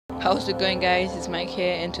How's it going, guys? It's Mike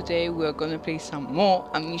here, and today we're gonna play some more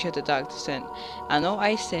Amnesia: The Dark Descent. I know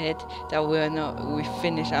I said that we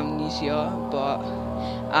finished Amnesia, but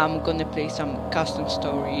I'm gonna play some custom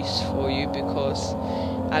stories for you because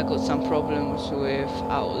I got some problems with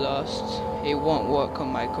Outlast. It won't work on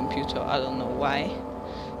my computer, I don't know why.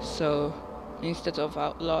 So instead of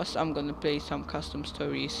Outlast, I'm gonna play some custom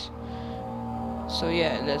stories. So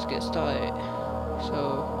yeah, let's get started.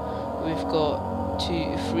 So we've got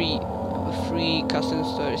three custom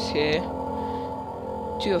stories here.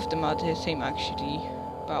 Two of them are the same actually,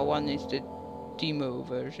 but one is the demo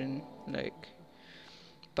version,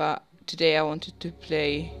 but today I wanted to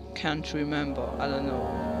play Can't Remember. I don't know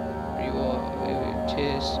really what it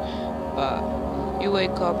is, but you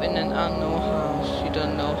wake up in an unknown house. You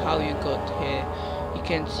don't know how you got here. You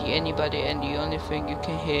can't see anybody, and the only thing you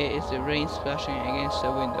can hear is the rain splashing against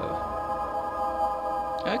the window.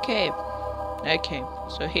 Okay,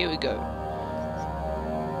 so here we go.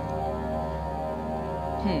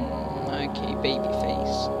 Okay, baby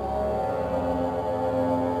face.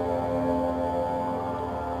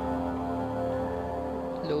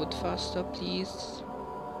 Load faster, please.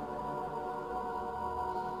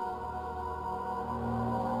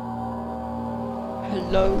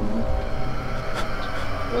 Hello?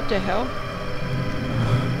 What the hell?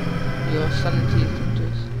 Your sanity is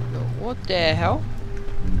just... No, what the hell?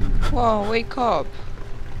 Whoa, wake up!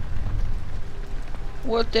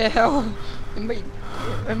 What the hell?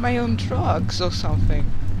 Am I on drugs or something?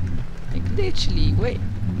 Like literally, wait.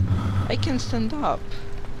 I can stand up.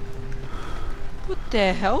 What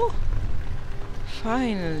the hell?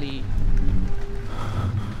 Finally.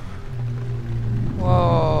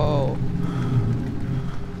 Whoa.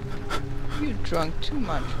 You drank too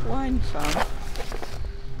much wine, fam.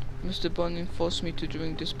 Mr. Bonin forced me to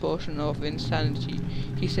drink this potion of insanity.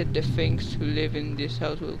 He said the things who live in this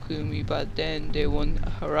house will kill me, but then they won't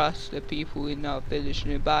harass the people in our village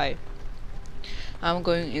nearby. I'm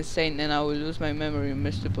going insane and I will lose my memory,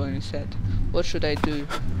 Mr. Bonin said. What should I do?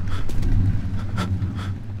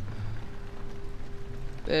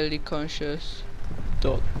 Barely conscious. ...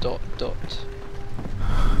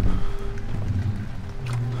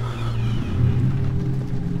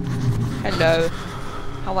 Hello.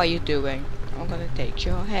 How are you doing? I'm gonna take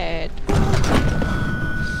your head.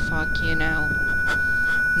 Fucking hell.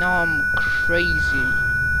 Now I'm crazy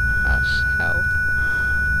as hell.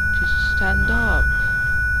 Just stand up.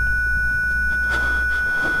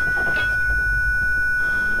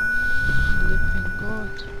 Flipping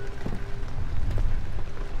god.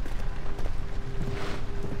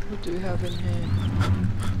 What do we have in here?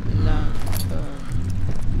 Lantern.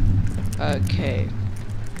 Okay.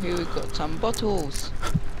 Here we got some bottles.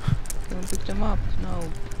 Can we pick them up? No.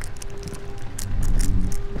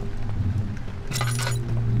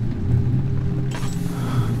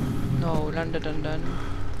 No, dun.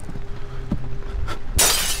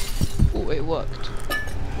 Oh, it worked.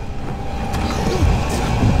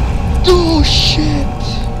 Oh shit!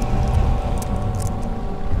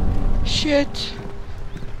 Shit!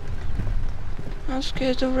 I'm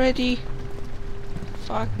scared already.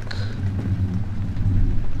 Fuck.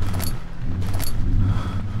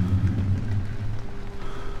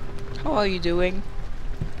 How are you doing?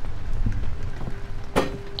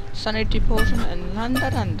 Sanity potion and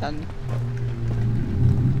London.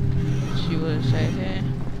 See what it says here.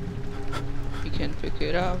 You can pick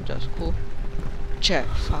it up, that's cool. Check,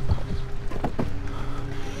 fuck off.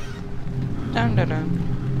 Dun.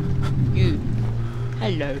 You.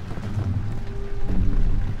 Hello.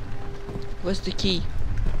 Where's the key?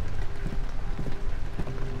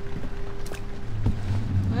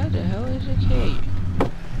 Where the hell is the key?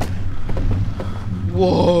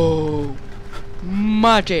 Whoa!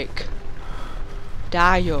 Magic!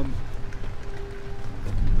 Damn!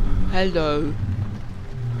 Hello!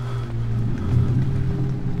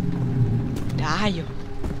 Damn!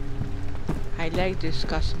 I like this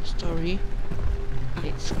custom story.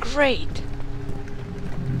 It's great!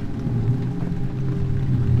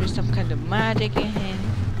 There's some kind of magic in here.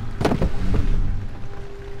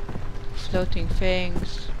 Floating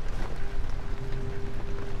things.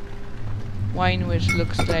 Wine which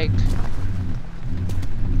looks like...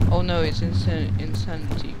 Oh no, it's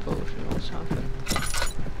insanity potion or something.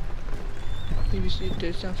 Maybe see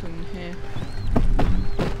there's something in here.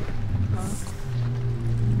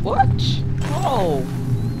 What? Oh!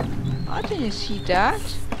 I didn't see that.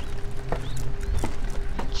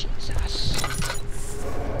 Jesus.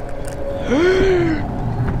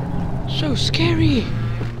 So scary!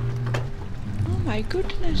 Oh my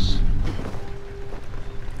goodness.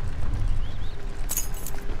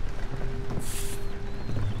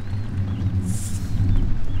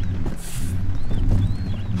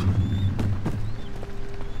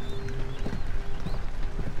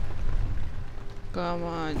 Come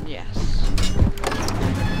on, yes.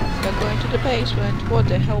 We're going to the basement. What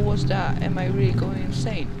the hell was that? Am I really going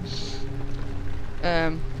insane?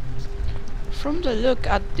 From the look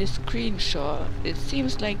at this screenshot, it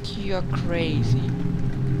seems like you're crazy.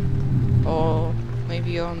 Or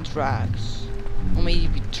maybe you're on drugs. Or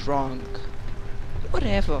maybe drunk.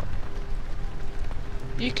 Whatever.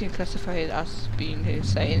 You can classify it as being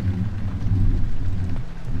insane.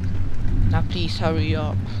 Now please hurry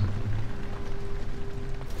up.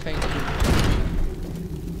 Thank you.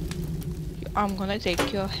 I'm gonna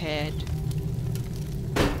take your head.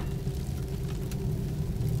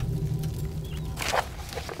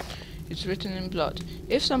 It's written in blood.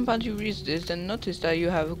 If somebody reads this, then notice that you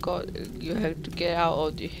have to get out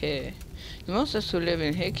of here. The monsters who live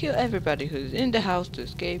in here kill everybody who's in the house to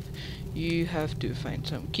escape. You have to find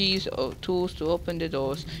some keys or tools to open the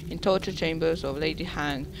doors in torture chambers of Lady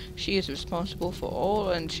Hang. She is responsible for all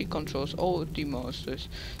and she controls all the monsters.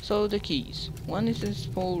 So the keys. One is a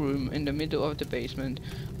small room in the middle of the basement.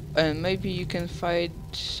 And maybe you can find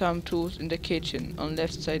some tools in the kitchen on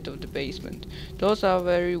left side of the basement. Those are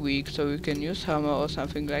very weak, so you can use hammer or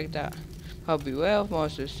something like that. I'll beware of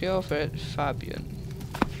monsters. Your friend Fabian.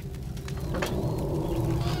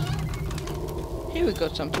 Here we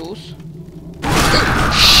got some tools.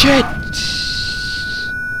 Shit!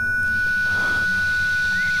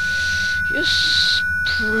 You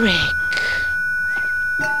prick!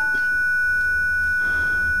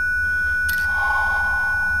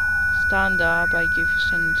 Stand up, I give you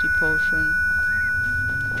sanity potion.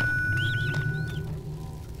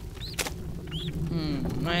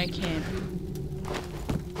 I can't.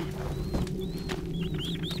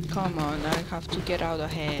 Come on, I have to get out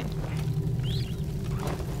of here.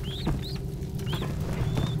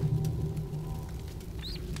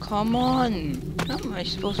 Come on! How am I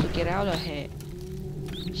supposed to get out of here?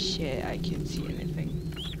 Shit, I can't see anything.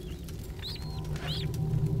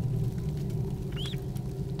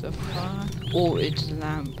 The fuck? Oh, it's a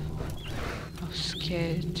lamp. I'm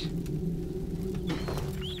scared.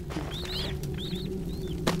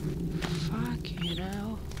 Fuck, you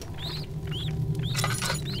know.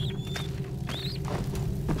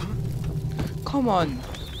 Come on.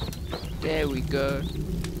 There we go.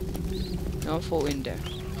 Don't fall in there.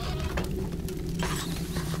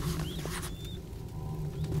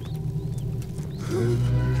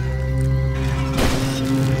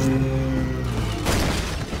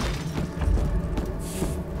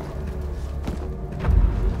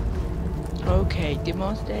 Okay, the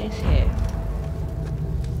monster is here.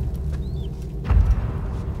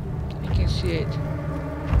 I can see it.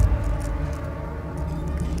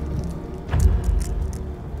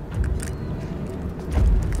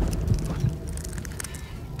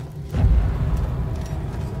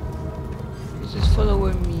 This is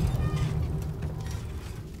following me.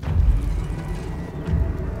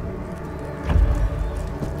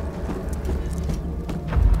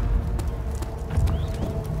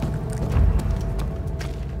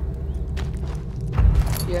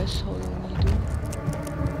 Yes, hold on, we do.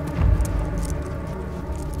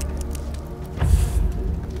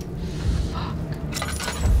 Fuck.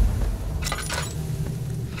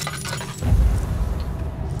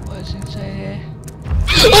 What's inside here?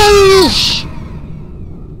 Oh!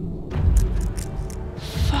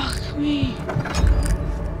 Fuck me.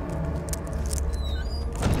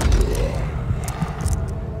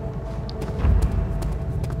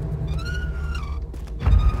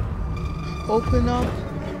 Open up.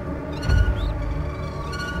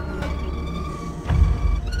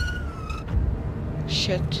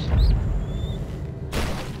 Shit.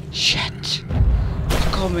 Shit. It's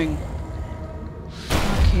coming.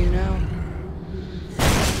 Fuck you now.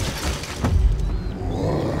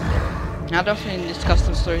 I don't think this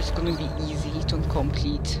custom story is gonna be easy to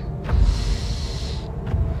complete.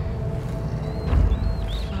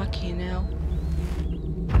 Fuck you now.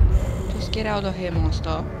 Just get out of here,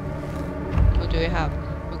 monster. What do we have?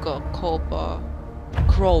 We got a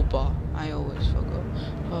crowbar. I always forgot.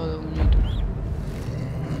 Hold on, we need to.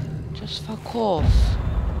 Just fuck off.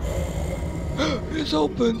 It's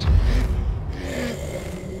opened.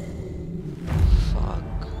 Fuck.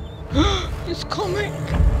 It's coming.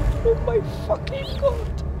 Oh my fucking god.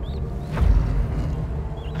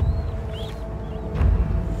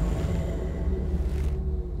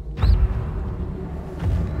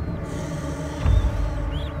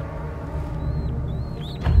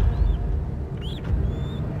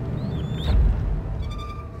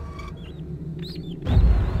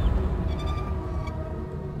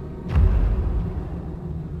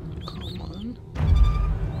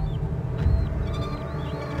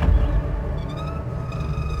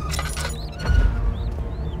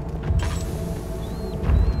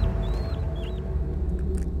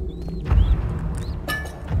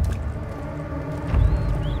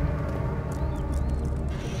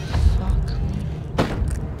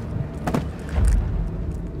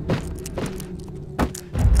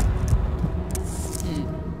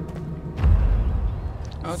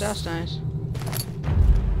 Oh, that's nice.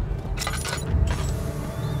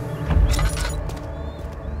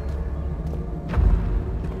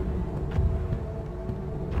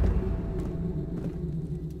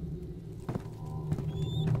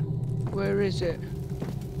 Where is it?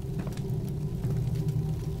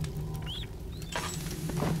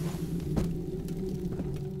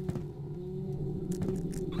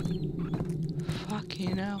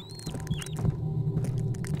 Fucking hell.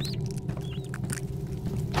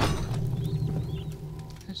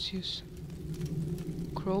 Let's use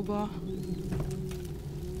crowbar.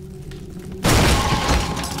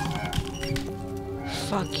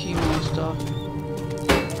 Fuck you, monster.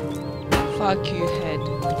 Fuck you, head.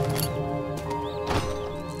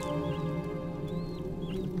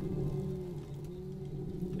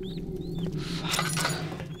 Fuck.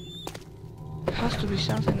 There has to be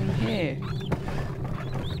something in here.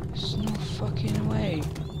 There's no fucking way.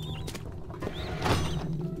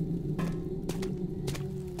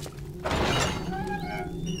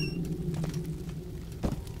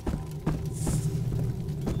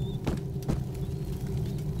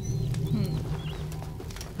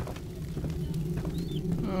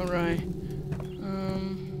 Alright.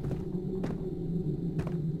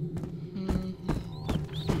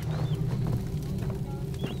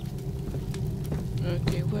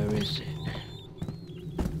 Okay, where is it?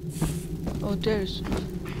 Oh, there's...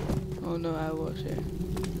 Oh no, I was here.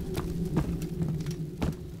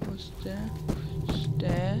 What's there? It's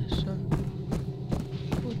there, so...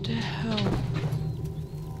 What the hell?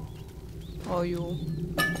 Oh, you...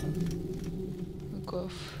 I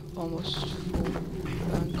got almost full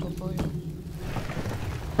bank of oil.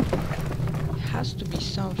 It has to be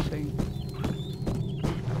something.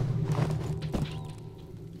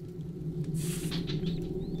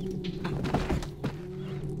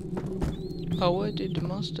 Oh, where did the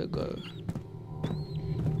monster go? For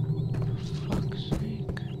fuck's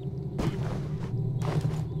sake.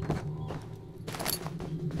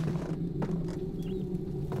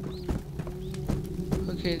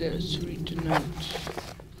 Okay, let's read the notes.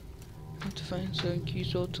 Have to find certain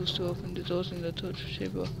keys or tools to open the doors in the torture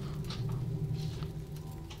chamber.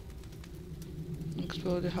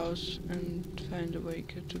 Explore the house and find a way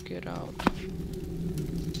to get out.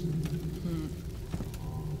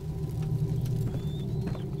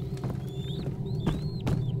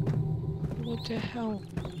 What the hell?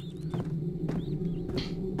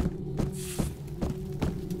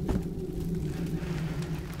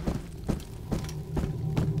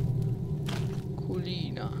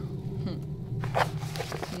 Colina.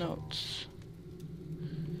 Notes.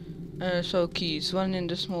 So keys. One in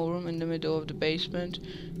the small room in the middle of the basement.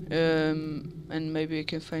 And maybe you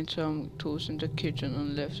can find some tools in the kitchen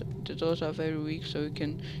on the left. The doors are very weak, so you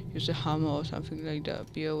can use a hammer or something like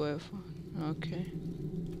that. Be aware of. Okay.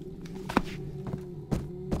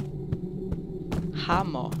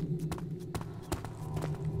 Hammer.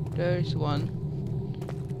 There is one,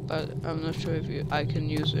 but I'm not sure if I can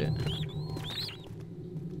use it.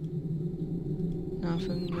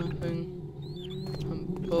 Nothing.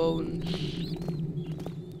 Bones.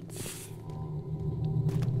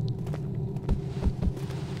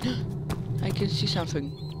 I can see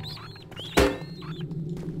something.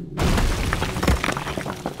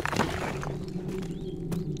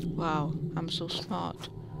 Wow, I'm so smart.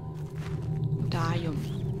 Damn.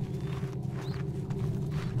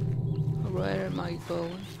 Where am I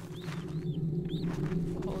going?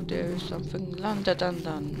 Oh, there is something.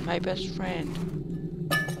 London, my best friend.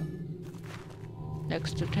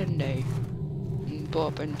 Next to Tende. And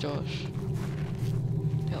Bob and Josh.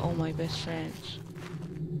 They're all my best friends.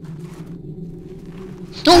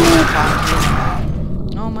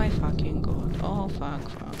 Oh my fucking god. Oh fuck.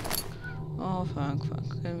 Oh fuck.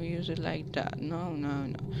 Can we use it like that? No.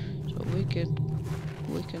 So we can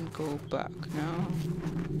go back now.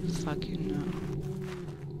 Fucking no.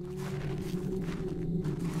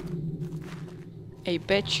 I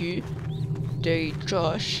bet you the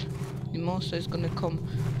Josh, the monster is gonna come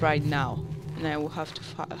right now, and I will have to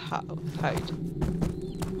hide.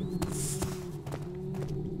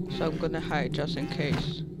 So I'm gonna hide just in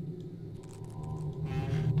case.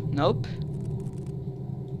 Nope.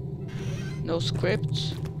 No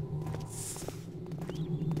scripts.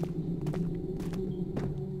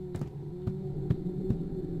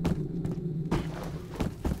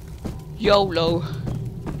 YOLO.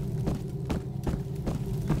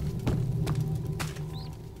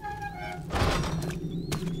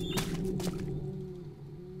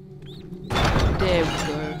 There we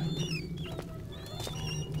go.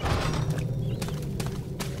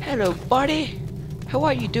 Hello, buddy. How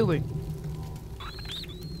are you doing?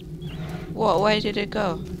 What? Where did it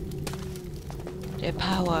go? The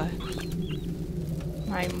power.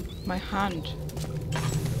 My hand.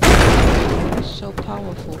 It's so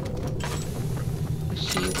powerful. Let's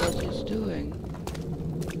see what it's doing.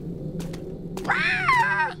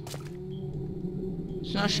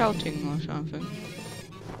 It's not shouting or something.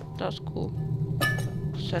 That's cool.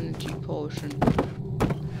 Sanity potion.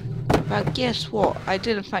 But guess what? I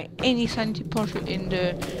didn't find any sanity potion in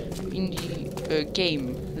the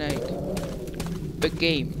game, like the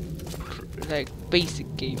game, like basic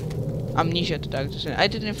game. Amnesia the Dark Descent. I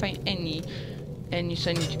didn't find any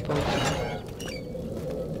sanity potion.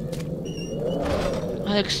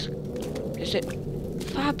 Alex, is it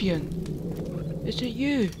Fabian? Is it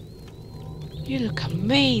you? You look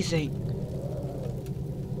amazing.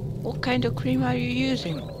 What kind of cream are you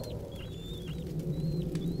using?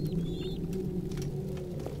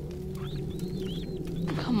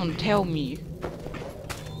 Come on, tell me.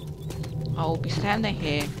 I will be standing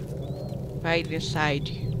here, right beside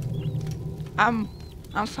you. I'm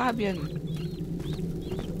Fabian.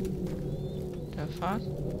 The fuck?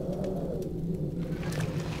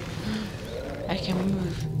 I can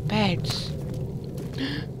move beds.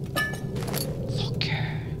 Fuck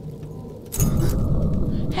yeah.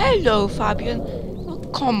 Hello, Fabian. Oh,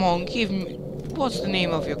 come on, give me. What's the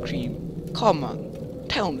name of your cream? Come on,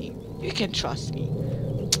 tell me. You can trust me.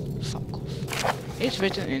 Fuck off. It's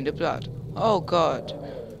written in the blood. Oh God.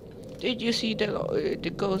 Did you see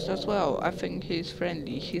the ghost as well? I think he's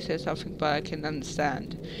friendly. He said something but I can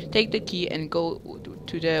understand. Take the key and go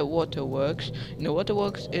to the waterworks. In the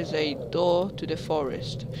waterworks is a door to the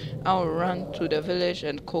forest. I'll run to the village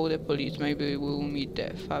and call the police. Maybe we'll meet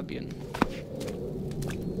there. Fabian.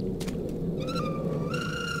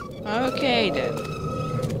 Okay then.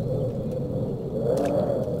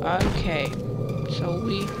 Okay. So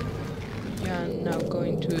we are now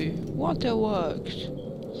going to waterworks.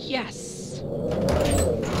 Yes!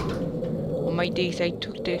 On my days I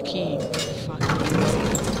took the key. Fuck.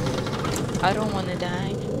 I don't wanna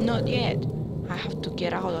die. Not yet. I have to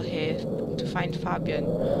get out of here to find Fabian.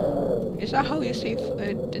 Is that how you say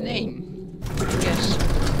the name? Yes.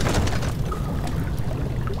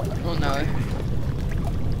 Oh no.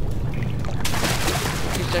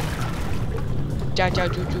 It's a Jaja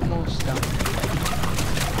Juju monster.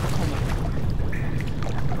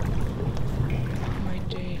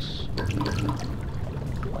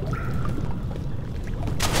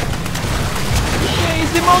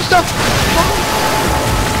 The monster!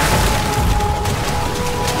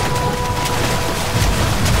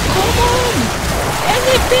 Come on!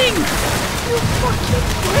 Anything! You fucking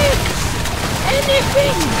pricks!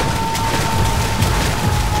 Anything!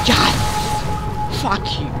 Yes! Fuck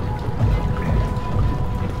you!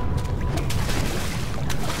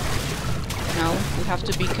 Now we have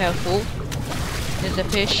to be careful. There's a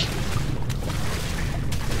fish.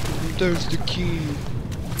 And there's the key.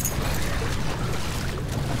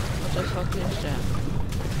 What the fuck is that?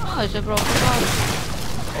 Oh, it's a broken bottle.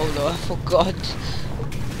 Oh no, I forgot.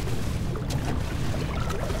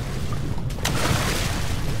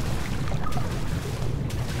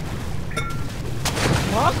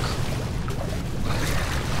 Fuck?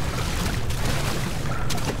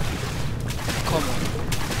 Come on.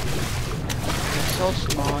 You're so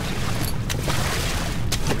smart.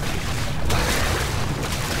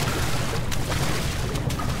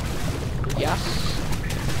 Yes.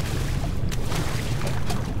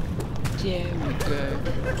 There we go.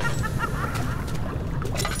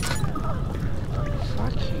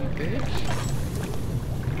 Fuck you, bitch.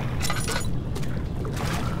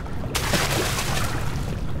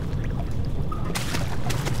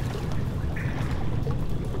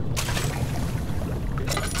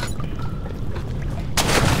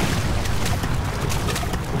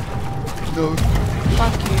 No.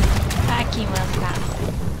 Fuck you. Fuck you, monster.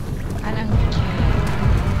 I don't care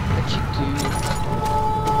what you do.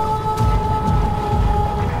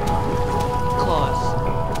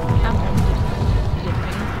 I'm on the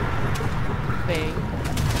flipping thing.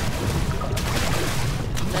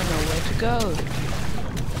 I don't know where to go.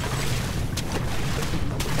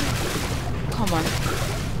 Come on.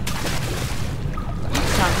 Eat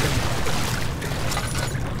something.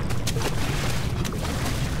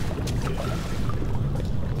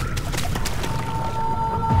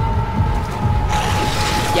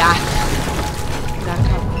 Yeah.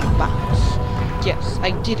 Yes, I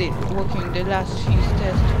did it, walking the last few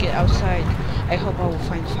stairs to get outside. I hope I will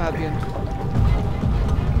find Fabian.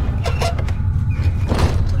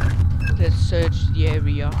 Let's search the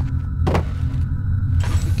area.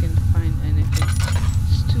 If we can find anything.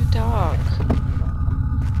 It's too dark.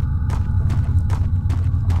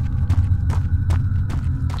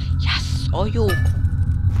 Are you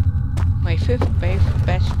my fifth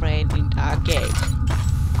best friend in that game?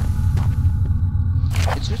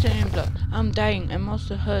 It's written in blood. I'm dying. A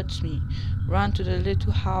monster hurts me. Run to the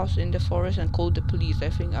little house in the forest and call the police. I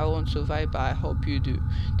think I won't survive, but I hope you do.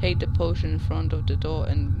 Take the potion in front of the door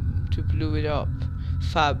and to blow it up.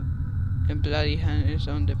 Fab. A bloody hand is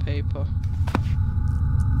on the paper.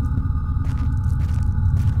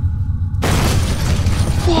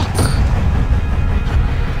 Fuck!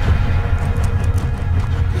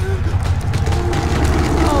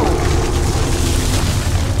 Oh!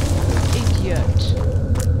 Idiot.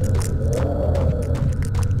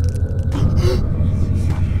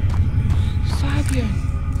 Fabian!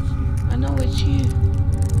 I know it's you.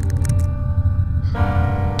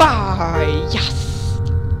 Bye! Yes!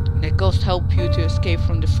 The ghost helped you to escape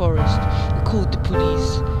from the forest. You called the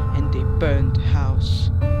police and they burned the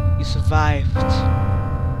house. You survived.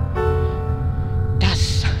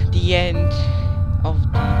 That's the end of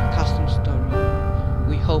the custom story.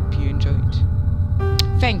 We hope you enjoyed.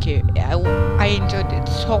 Thank you. I enjoyed it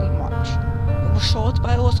so much. It was short,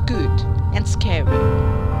 but it was good and scary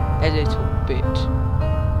a little bit.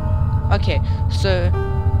 Okay, so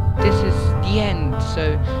this is the end.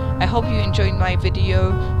 So I hope you enjoyed my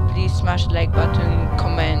video. Please smash the like button,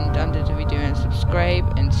 comment under the video and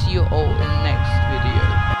subscribe, and see you all in the next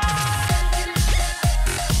video.